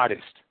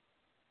modest.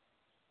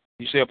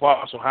 You say,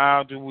 Apostle,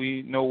 how do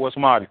we know what's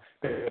modest?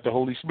 That's the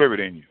Holy Spirit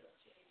in you.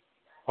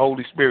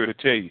 Holy Spirit will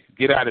tell you,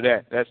 get out of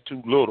that. That's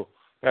too little.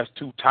 That's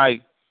too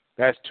tight.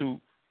 That's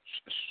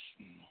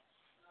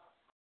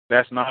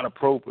not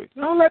appropriate.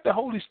 Don't let the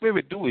Holy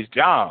Spirit do his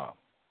job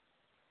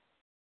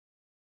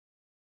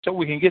so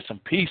we can get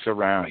some peace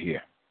around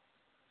here.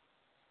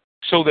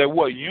 So that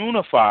what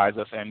unifies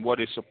us and what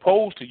is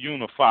supposed to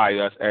unify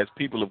us as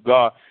people of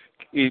God,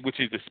 which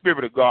is the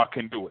Spirit of God,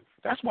 can do it.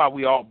 That's why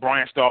we all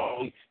branched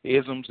off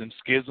isms and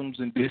schisms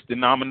and this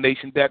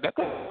denomination, that.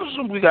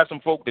 We got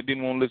some folk that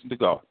didn't want to listen to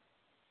God.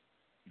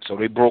 So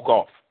they broke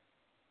off.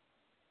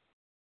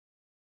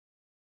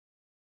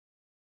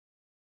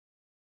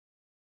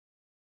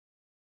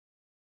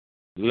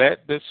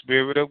 Let the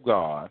Spirit of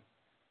God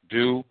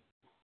do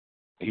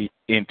what he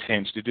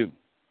intends to do,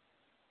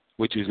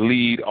 which is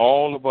lead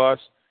all of us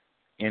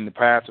in the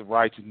path of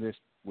righteousness,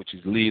 which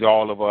is lead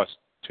all of us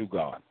to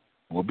God.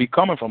 We'll be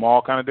coming from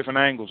all kind of different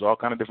angles, all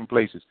kind of different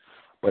places.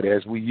 But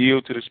as we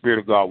yield to the Spirit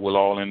of God, we'll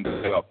all end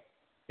up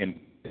in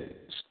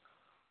this.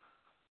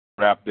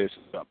 Wrap this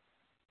up.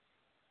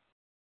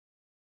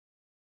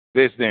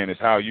 This then is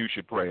how you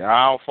should pray.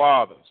 Our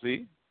Father,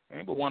 see?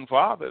 Ain't but one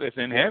Father that's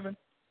in heaven.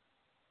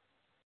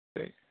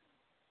 See?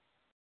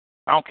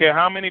 I don't care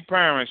how many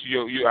parents,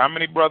 how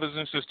many brothers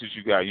and sisters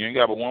you got. You ain't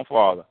got but one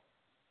Father.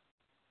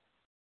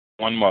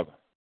 One mother.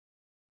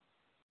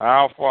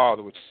 Our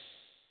Father, which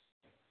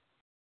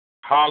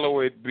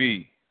hallowed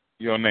be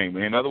your name.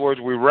 In other words,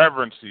 we're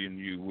reverencing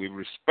you, we're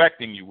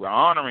respecting you, we're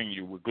honoring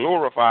you, we're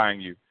glorifying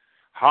you.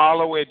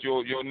 Hallowed,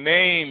 your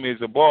name is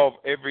above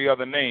every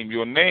other name.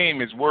 Your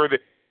name is worthy.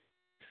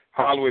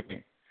 Hallowed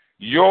be.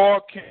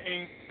 Your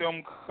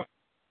kingdom come.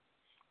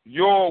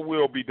 Your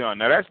will be done.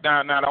 Now that's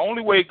now the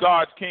only way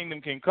God's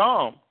kingdom can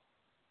come,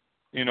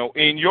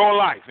 in your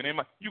life. And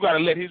you got to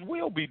let his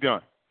will be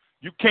done.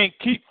 You can't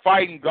keep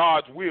fighting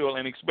God's will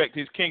and expect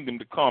his kingdom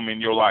to come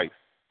in your life.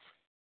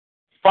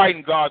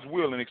 Fighting God's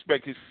will and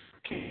expect his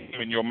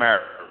kingdom in your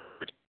marriage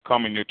to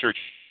come in your church.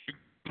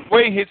 The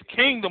way his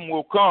kingdom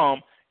will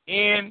come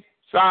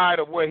inside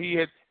of where he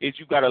is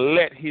you got to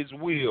let his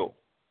will,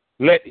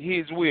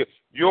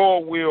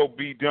 your will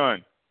be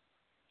done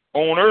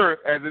on earth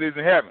as it is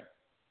in heaven.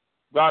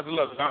 God said,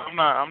 look, I'm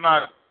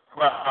not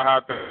about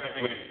how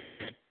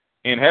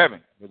in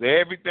heaven, because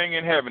everything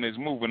in heaven is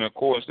moving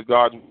according to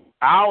God's will.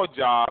 Our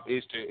job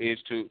is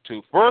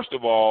to first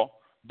of all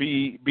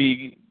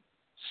be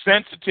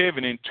sensitive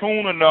and in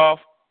tune enough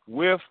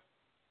with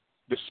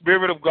the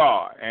Spirit of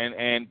God,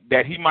 and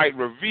that he might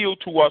reveal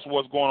to us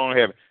what's going on in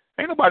heaven.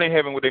 Ain't nobody in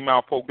heaven with their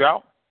mouth poked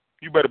out.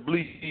 You better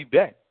believe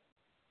that.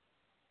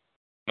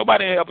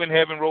 Nobody up in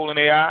heaven rolling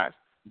their eyes.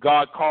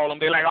 God call them.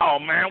 They're like, oh,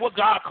 man, what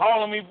God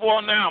calling me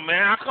for now,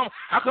 man?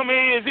 How come he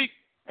is?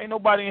 Ain't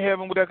nobody in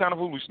heaven with that kind of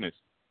foolishness.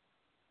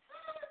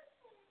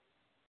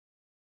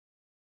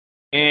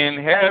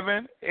 In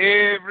heaven,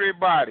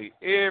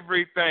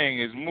 everything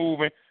is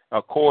moving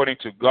according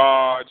to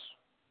God's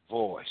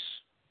voice.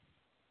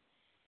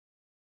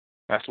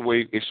 That's the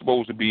way it's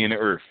supposed to be in the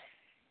earth.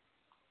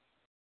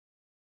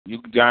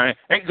 You giant.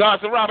 And God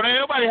said, Robert, ain't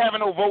nobody having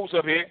no votes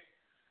up here.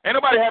 Ain't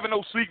nobody having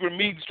no secret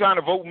meetings trying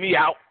to vote me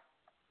out.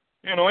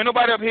 Ain't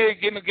nobody up here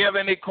getting together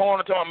in their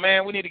corner talking,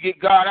 man, we need to get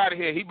God out of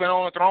here. He's been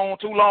on the throne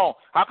too long.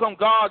 How come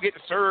God get to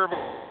serve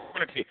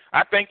eternity?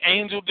 I think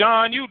Angel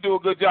John, you do a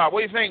good job.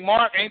 What do you think,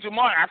 Mark? Angel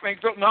Mark? I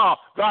think so. No.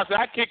 God said,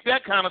 I kicked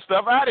that kind of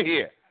stuff out of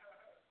here.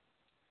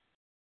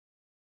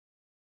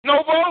 No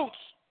votes.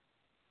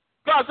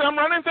 God said, I'm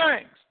running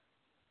things.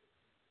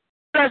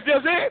 That's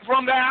just it.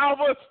 From the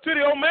Alpha to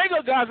the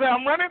Omega, God said,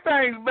 I'm running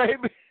things,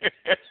 baby.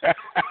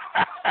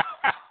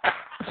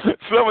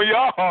 Some of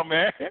y'all,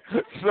 man.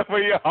 Some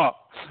of y'all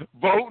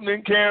voting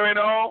and carrying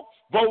on,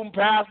 voting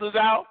pastors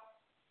out.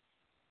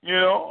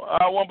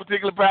 One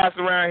particular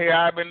pastor around here,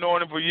 I've been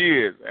knowing him for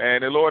years,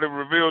 and the Lord had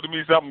revealed to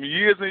me something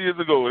years and years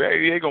ago.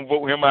 They ain't going to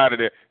vote him out of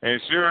there.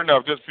 And sure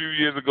enough, just a few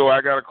years ago,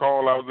 I got a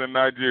call. I was in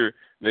Nigeria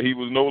that he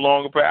was no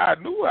longer pastor. I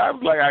knew. I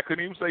was like, I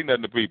couldn't even say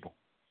nothing to people.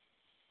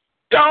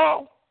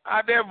 Y'all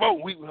out there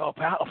voting.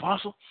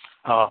 Apostle,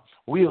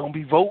 we're going to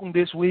be voting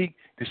this week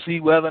to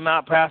see whether or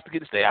not pastor get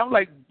to stay. I was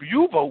like,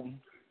 you voting?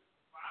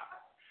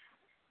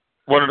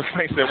 One of the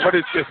things said, what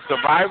is this,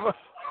 Survivor?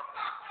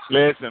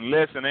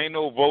 Listen, ain't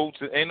no votes,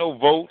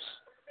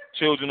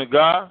 children of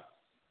God.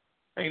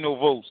 Ain't no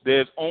votes.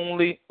 There's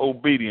only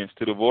obedience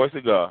to the voice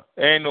of God.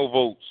 There ain't no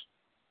votes.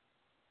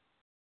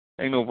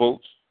 Ain't no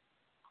votes.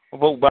 A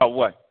vote about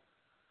what?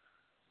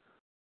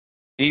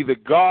 Either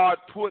God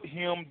put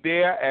him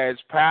there as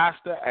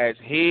pastor, as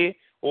head,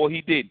 or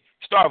he didn't.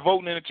 Start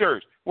voting in the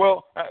church.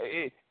 Well,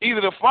 either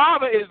the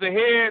father is the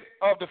head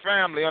of the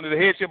family under the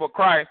headship of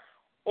Christ,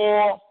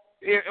 or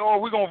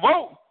we're going to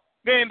vote.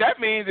 Then that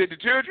means that the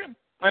children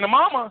and the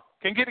mama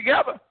can get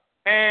together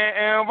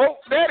and vote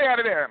daddy out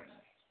of there.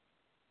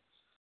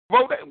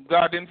 Vote that.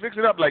 God didn't fix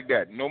it up like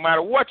that. No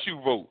matter what you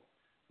vote,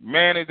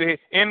 man is the head.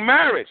 In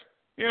marriage,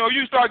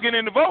 you start getting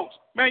into votes,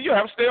 man, you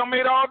have a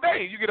stalemate all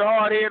day. You get a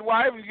hard-headed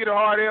wife, you get a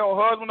hard-headed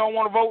husband don't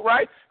want to vote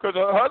right, because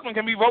the husband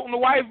can be voting, the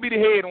wife be the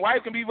head, and the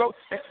wife can be voting.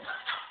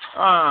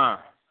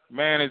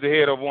 Man is the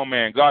head of one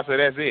man. God said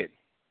that's it.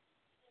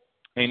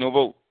 Ain't no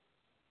vote.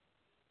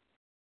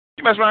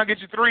 You mess around and get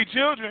your 3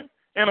 children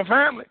in a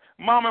family,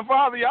 mom and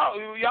father,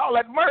 y'all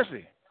at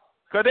mercy.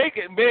 Because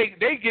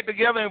they get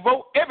together and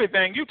vote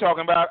everything you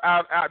talking about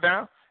out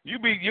down. You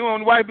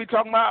and the wife be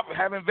talking about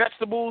having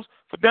vegetables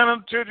for dinner.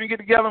 The children get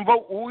together and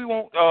vote. We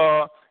want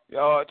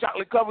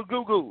chocolate-covered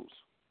goo-goos.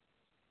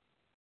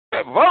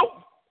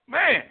 Vote,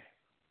 man.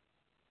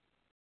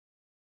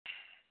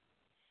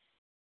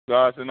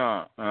 God said,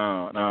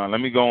 no. Let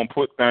me go and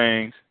put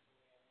things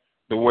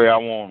the way I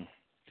want them.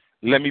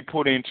 Let me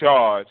put in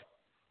charge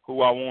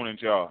who I want in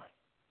charge.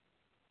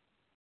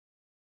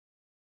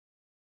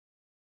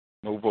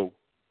 No vote.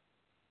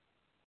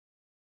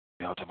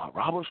 Y'all talking about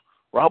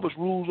Robert's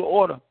rules of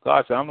order.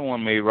 God said, I'm the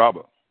one who made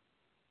Robert.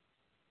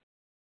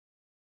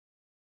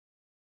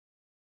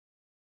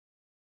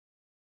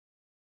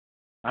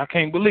 I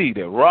can't believe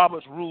that.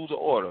 Robert's rules of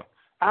order.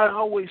 I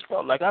always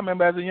felt like, I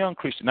remember as a young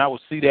Christian, I would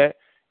see that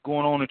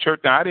going on in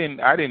church. Now, I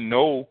didn't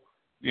know,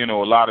 a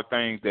lot of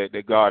things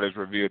that God has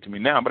revealed to me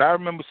now, but I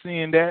remember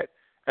seeing that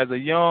as a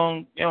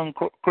young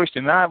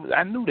Christian.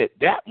 I knew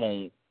that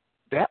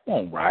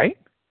won't right.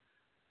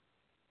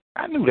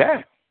 I knew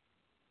that.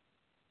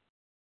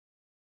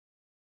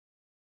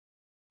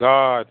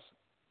 God's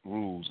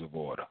rules of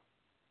order.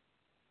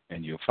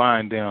 And you'll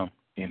find them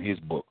in his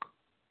book.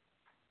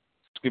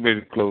 Let's get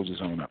ready to close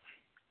this on up.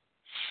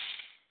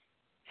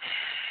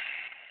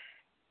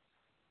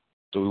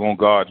 So we want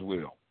God's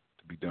will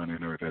to be done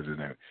in earth as in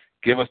heaven.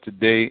 Give us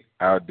today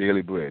our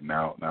daily bread.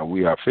 Now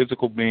we are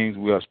physical beings,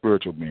 we are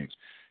spiritual beings.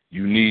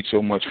 You need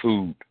so much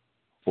food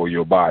for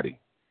your body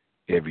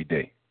every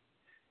day.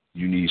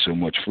 You need so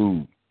much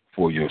food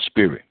for your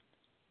spirit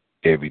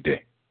every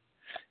day.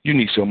 You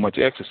need so much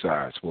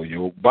exercise for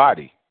your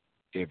body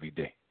every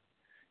day.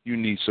 You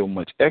need so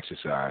much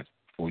exercise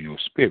for your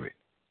spirit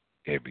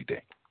every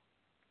day.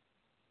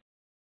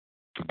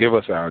 Forgive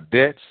us our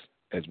debts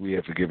as we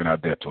have forgiven our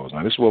debtors.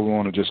 Now, this is what we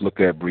want to just look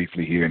at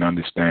briefly here and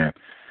understand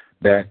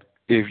that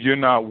if you're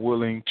not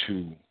willing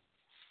to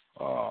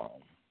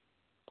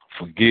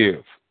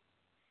forgive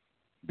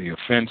the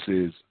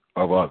offenses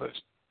of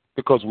others,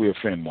 because we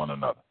offend one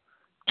another.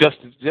 Just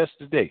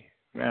today,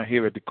 around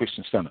here at the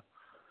Christian Center,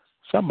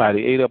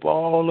 somebody ate up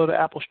all of the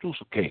apple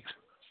streusel cakes.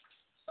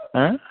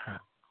 Huh?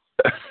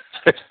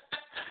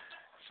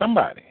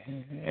 Somebody.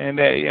 And,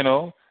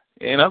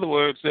 in other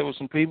words, there were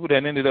some people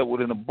that ended up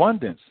with an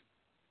abundance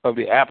of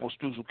the apple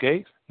streusel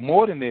cakes,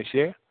 more than their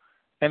share.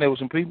 And there were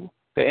some people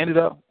that ended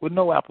up with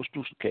no apple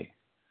streusel cake.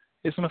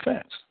 It's an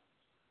offense.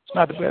 It's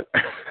not the best.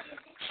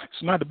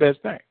 It's not the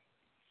best thing.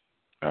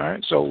 All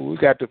right? So we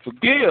got to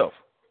forgive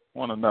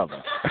one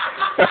another.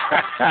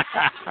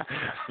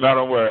 No,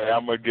 don't worry.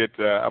 I'm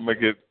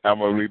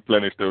gonna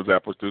replenish those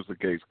apple streusel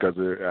cakes because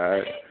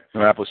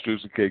apple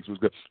streusel cakes was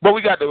good. But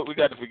we got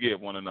to forgive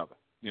one another,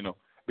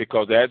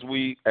 because as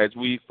we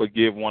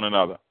forgive one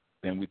another,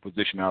 then we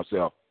position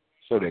ourselves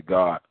so that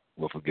God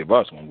will forgive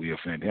us when we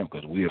offend him,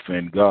 because we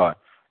offend God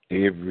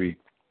every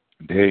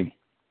day.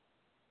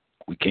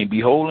 We can't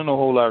be holding a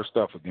whole lot of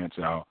stuff against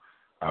our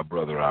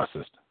brother or our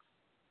sister.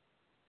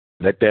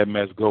 Let that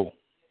mess go.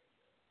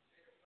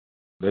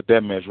 Let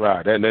that mess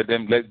ride.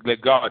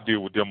 Let God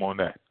deal with them on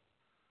that.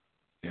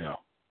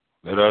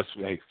 Let us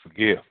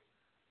forgive.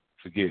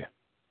 See.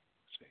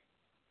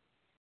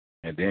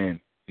 And then,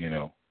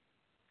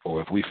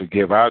 or if we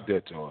forgive our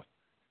debtors,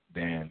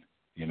 then,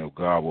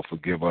 God will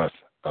forgive us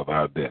of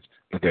our debts.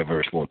 Look at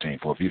verse 14.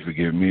 For if you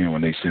forgive men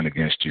when they sin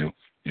against you,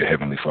 your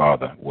heavenly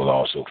Father will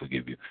also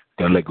forgive you.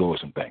 Gotta let go of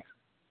some things.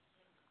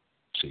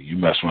 See, you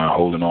mess around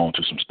holding on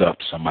to some stuff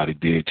somebody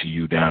did to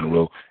you down the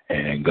road,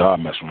 and God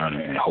mess around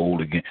and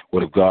hold again.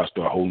 What if God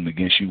start holding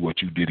against you what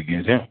you did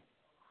against him?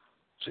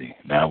 See,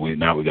 now we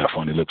got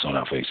funny looks on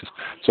our faces.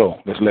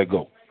 So let's let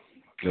go.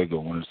 Let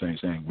go. One of the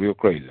things saying real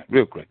crazy.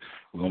 We're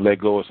gonna let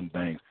go of some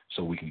things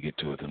so we can get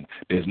to it. And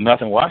there's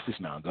nothing. Watch this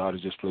now. God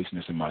is just placing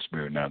this in my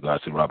spirit now. God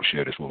said, Robert,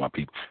 share this with my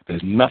people.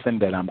 There's nothing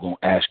that I'm gonna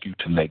ask you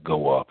to let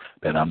go of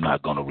that I'm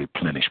not gonna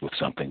replenish with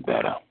something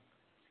better.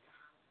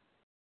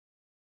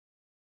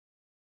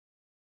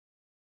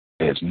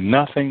 There's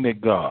nothing that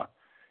God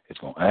is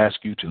going to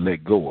ask you to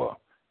let go of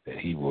that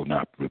he will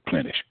not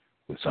replenish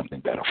with something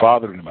better.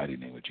 Father, in the mighty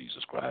name of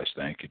Jesus Christ,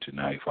 thank you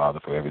tonight, Father,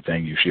 for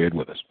everything you shared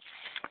with us.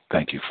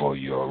 Thank you for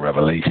your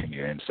revelation,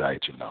 your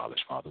insight, your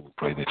knowledge, Father. We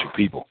pray that your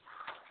people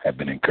have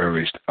been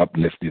encouraged,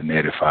 uplifted, and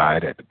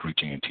edified at the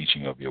preaching and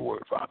teaching of your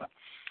word, Father.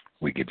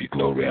 We give you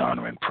glory,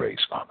 honor, and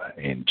praise, Father.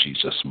 In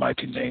Jesus'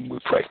 mighty name we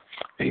pray.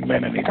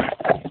 Amen and amen.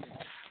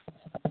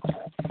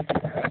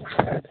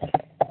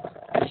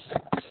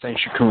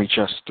 Thanks. You can reach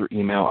us through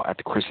email at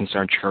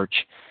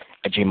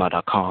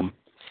thechristiancenterchurch@gmail.com.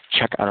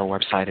 Check out our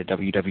website at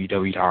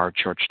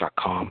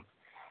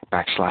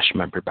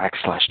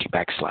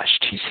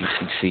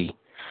www.ourchurch.com/member/t/TCCC.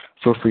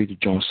 Feel free to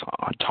join us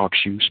on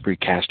TalkShoe,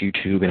 Spreecast,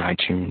 YouTube, and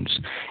iTunes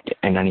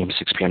at 9 a.m.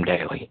 6 p.m.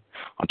 daily.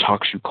 On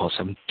TalkShoe, call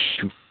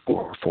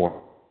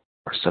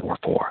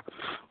 724-4744.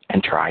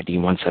 Enter ID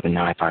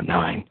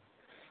 17959.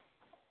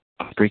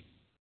 Robert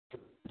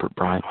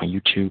Bryant on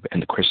YouTube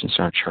and the Christian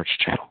Center Church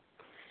channel.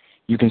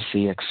 You can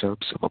see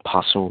excerpts of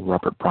Apostle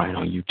Robert Bryant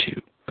on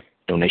YouTube.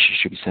 Donations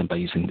should be sent by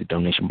using the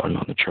donation button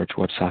on the church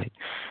website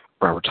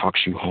or our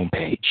TalkShoe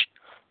homepage.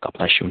 God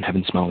bless you and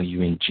heaven smile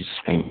you in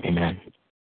Jesus' name. Amen.